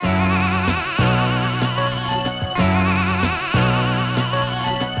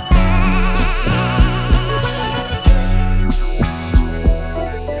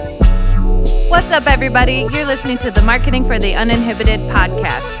What's up, everybody? You're listening to the Marketing for the Uninhibited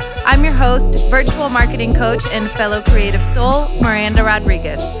podcast. I'm your host, virtual marketing coach, and fellow creative soul, Miranda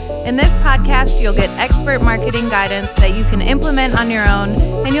Rodriguez. In this podcast, you'll get expert marketing guidance that you can implement on your own,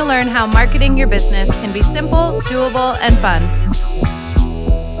 and you'll learn how marketing your business can be simple, doable, and fun.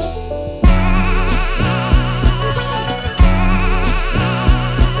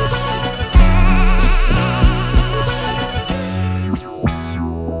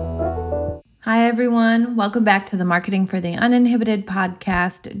 Hi, everyone. Welcome back to the Marketing for the Uninhibited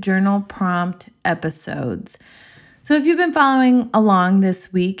podcast journal prompt episodes. So if you've been following along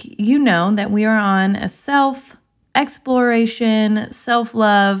this week, you know that we are on a self-exploration,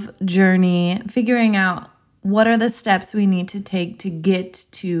 self-love journey, figuring out what are the steps we need to take to get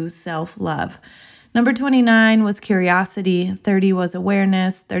to self-love. Number 29 was curiosity, 30 was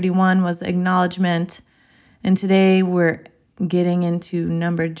awareness, 31 was acknowledgement, and today we're getting into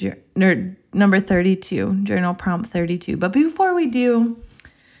number 32, journal prompt 32. But before we do,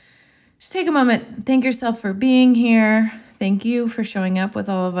 just take a moment. Thank yourself for being here. Thank you for showing up with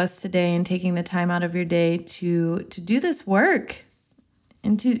all of us today and taking the time out of your day to do this work.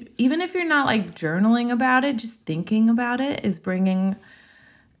 And to, even if you're not like journaling about it, just thinking about it is bringing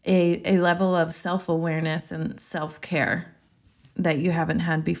a level of self-awareness and self-care that you haven't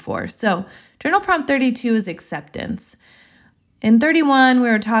had before. So journal prompt 32 is acceptance. In 31, we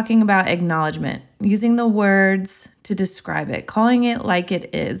were talking about acknowledgement, using the words to describe it, calling it like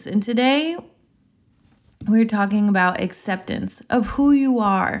it is. And today, we're talking about acceptance of who you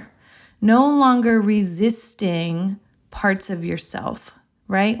are, no longer resisting parts of yourself,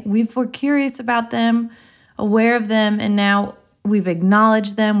 right? We're curious about them, aware of them, and now we've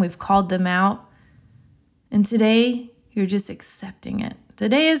acknowledged them, we've called them out. And today, you're just accepting it.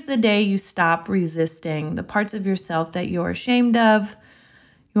 Today is the day you stop resisting the parts of yourself that you're ashamed of,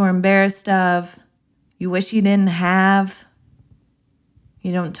 you're embarrassed of, you wish you didn't have,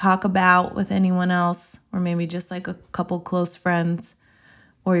 you don't talk about with anyone else, or maybe just like a couple close friends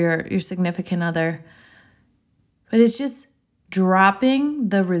or your significant other. But it's just dropping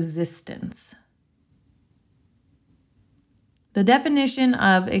the resistance. The definition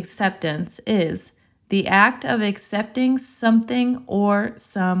of acceptance is the act of accepting something or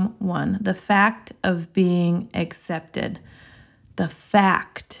someone. The fact of being accepted. The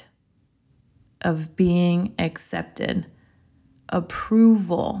fact of being accepted.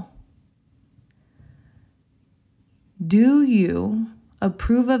 Approval. Do you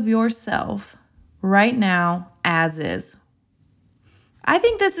approve of yourself right now as is? I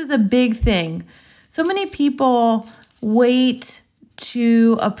think this is a big thing. So many people wait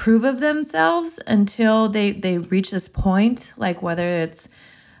to approve of themselves until they reach this point, like whether it's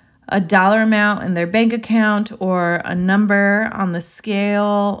a dollar amount in their bank account or a number on the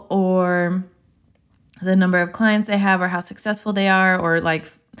scale or the number of clients they have or how successful they are, or like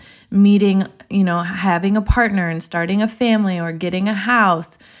meeting, having a partner and starting a family or getting a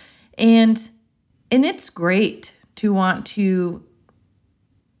house. And it's great to want to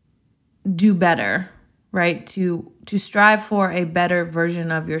do better, right? To strive for a better version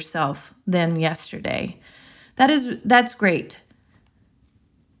of yourself than yesterday. That's great.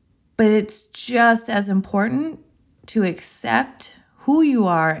 But it's just as important to accept who you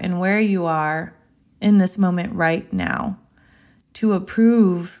are and where you are in this moment right now.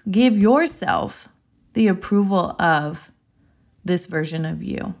 To give yourself the approval of this version of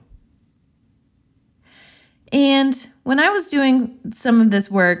you. And when I was doing some of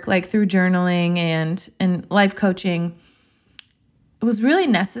this work, like through journaling and life coaching, it was really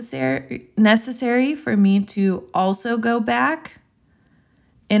necessary for me to also go back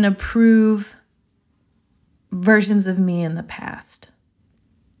and approve versions of me in the past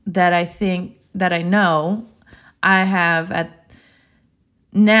that I know I have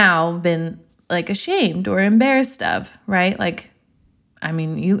now been like ashamed or embarrassed of, right? Like, I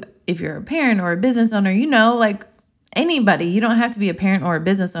mean, if you're a parent or a business owner, like anybody, you don't have to be a parent or a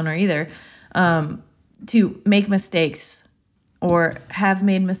business owner either, to make mistakes or have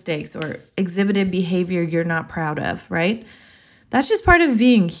made mistakes or exhibited behavior you're not proud of, right? That's just part of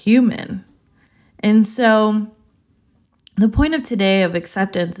being human. And so the point of today of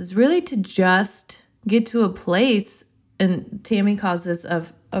acceptance is really to just get to a place, and Tammy calls this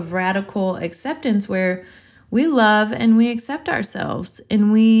of radical acceptance, where we love and we accept ourselves,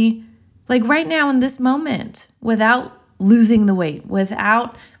 and we, like right now in this moment, without losing the weight,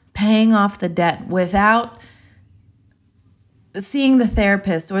 without paying off the debt, without seeing the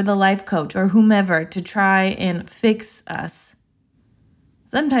therapist or the life coach or whomever to try and fix us.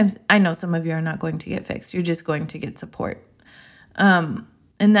 Sometimes, I know some of you are not going to get fixed. You're just going to get support.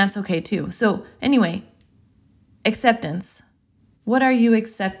 And that's okay too. So anyway, acceptance. What are you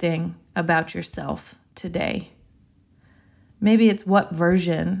accepting about yourself today? Maybe it's what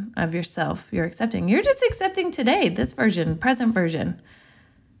version of yourself you're accepting. You're just accepting today, this version, present version.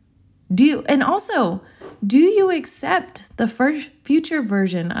 Do you accept the future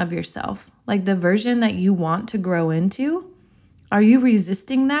version of yourself? Like the version that you want to grow into? Are you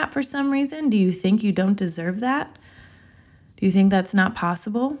resisting that for some reason? Do you think you don't deserve that? Do you think that's not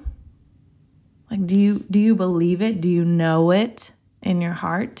possible? Like, do you believe it? Do you know it in your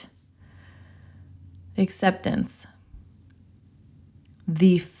heart? Acceptance.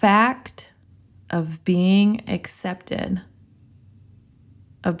 The fact of being accepted.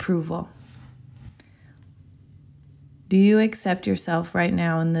 Approval. Do you accept yourself right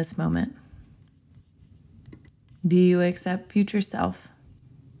now in this moment? Do you accept future self?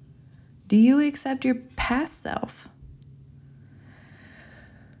 Do you accept your past self?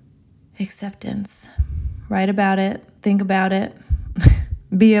 Acceptance. Write about it. Think about it.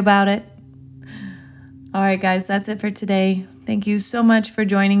 Be about it. All right, guys, that's it for today. Thank you so much for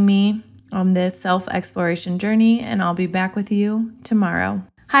joining me on this self-exploration journey, and I'll be back with you tomorrow.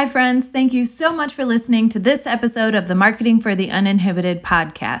 Hi, friends. Thank you so much for listening to this episode of the Marketing for the Uninhibited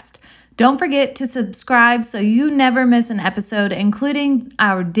podcast. Don't forget to subscribe so you never miss an episode, including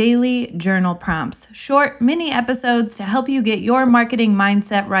our daily journal prompts, short mini episodes to help you get your marketing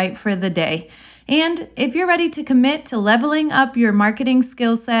mindset right for the day. And if you're ready to commit to leveling up your marketing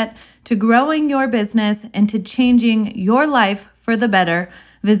skill set, to growing your business, and to changing your life for the better,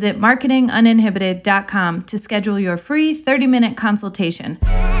 visit marketinguninhibited.com to schedule your free 30-minute consultation.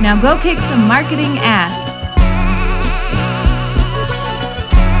 Now go kick some marketing ass.